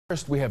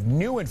First, we have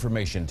new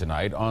information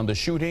tonight on the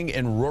shooting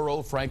in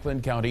rural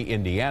Franklin County,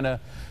 Indiana,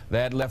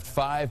 that left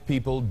 5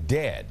 people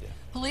dead.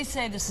 Police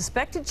say the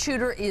suspected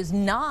shooter is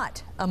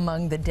not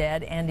among the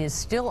dead and is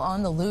still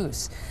on the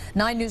loose.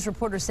 9 News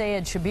reporter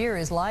Sayed Shabir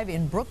is live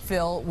in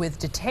Brookville with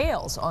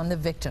details on the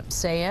victims.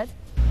 Sayed?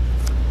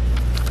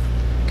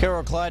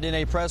 Carol Clyde, in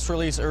a press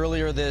release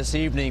earlier this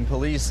evening,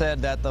 police said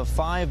that the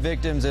 5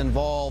 victims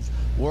involved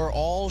were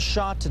all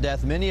shot to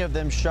death, many of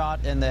them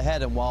shot in the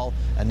head. And while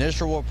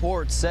initial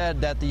reports said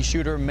that the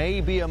shooter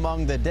may be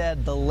among the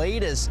dead, the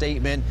latest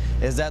statement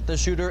is that the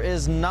shooter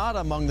is not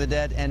among the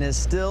dead and is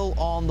still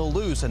on the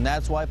loose. And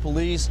that's why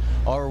police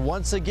are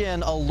once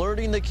again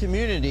alerting the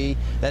community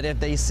that if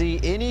they see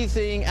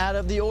anything out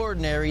of the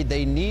ordinary,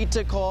 they need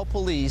to call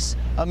police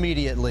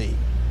immediately.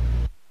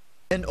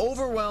 An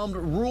overwhelmed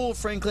rural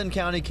Franklin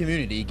County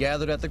community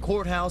gathered at the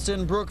courthouse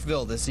in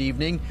Brookville this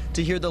evening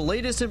to hear the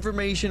latest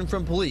information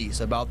from police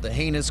about the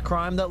heinous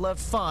crime that left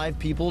 5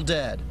 people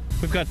dead.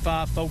 We've got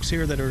 5 folks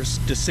here that are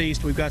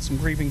deceased. We've got some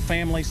grieving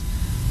families.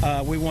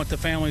 We want the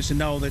families to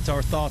know that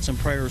our thoughts and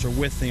prayers are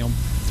with them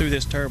through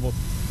this terrible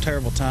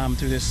time,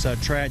 through this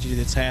tragedy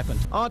that's happened.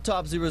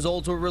 Autopsy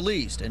results were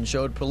released and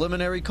showed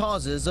preliminary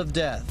causes of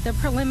death. The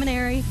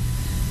preliminary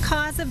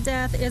cause of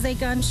death is a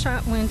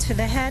gunshot wound to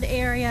the head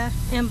area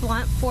and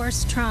blunt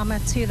force trauma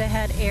to the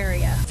head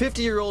area.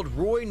 50-year-old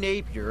Roy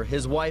Napier,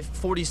 his wife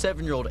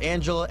 47-year-old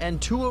Angela,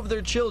 and 2 of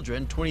their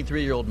children,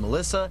 23-year-old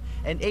Melissa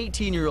and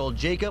 18-year-old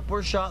Jacob,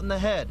 were shot in the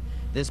head.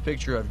 This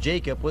picture of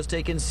Jacob was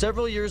taken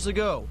several years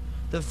ago.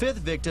 The 5th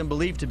victim,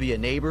 believed to be a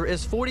neighbor,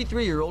 is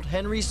 43-year-old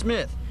Henry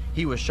Smith.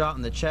 He was shot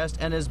in the chest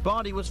and his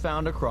body was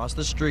found across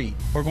the street.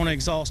 We're going to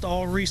exhaust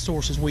all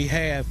resources we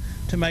have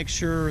to make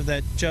sure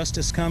that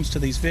justice comes to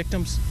these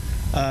victims.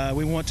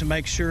 We want to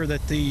make sure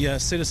that the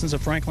citizens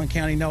of Franklin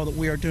County know that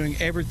we are doing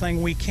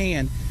everything we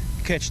can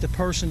to catch the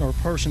person or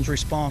persons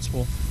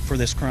responsible for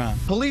this crime.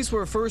 Police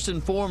were first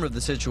informed of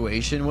the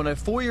situation when a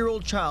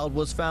 4-year-old child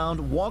was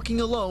found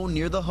walking alone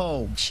near the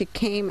home. She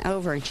came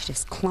over and she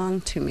just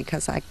clung to me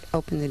because I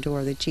opened the door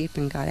of the Jeep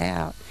and got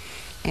out.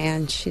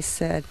 And she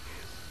said,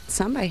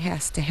 "Somebody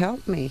has to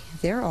help me.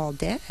 They're all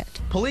dead."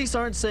 Police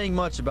aren't saying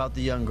much about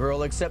the young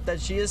girl except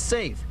that she is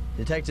safe.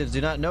 Detectives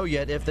do not know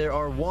yet if there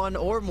are 1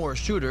 or more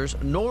shooters,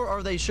 nor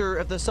are they sure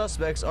if the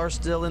suspects are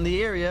still in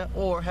the area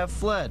or have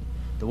fled.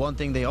 The one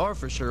thing they are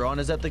for sure on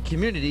is that the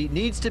community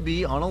needs to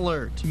be on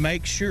alert.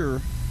 Make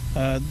sure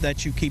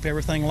that you keep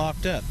everything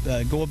locked up.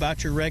 Go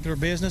about your regular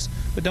business,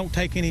 but don't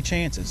take any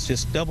chances.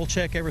 Just double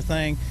check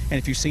everything, and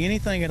if you see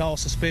anything at all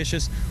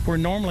suspicious where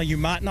normally you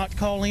might not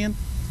call in,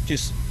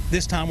 just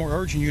this time we're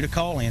urging you to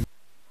call in.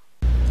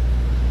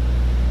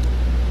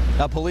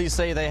 Now, police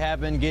say they have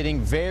been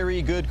getting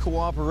very good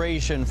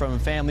cooperation from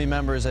family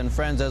members and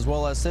friends as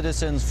well as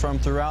citizens from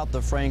throughout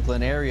the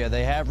Franklin area.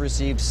 They have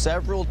received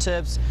several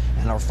tips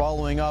and are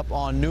following up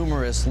on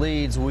numerous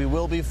leads. We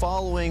will be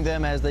following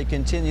them as they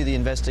continue the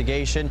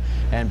investigation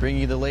and bring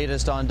you the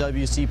latest on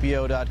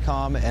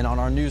WCPO.com and on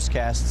our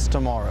newscasts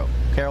tomorrow.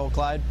 Carol,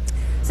 Clyde?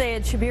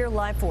 Sayed Shabir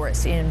live for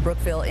us in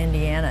Brookville,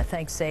 Indiana.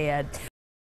 Thanks, Sayed.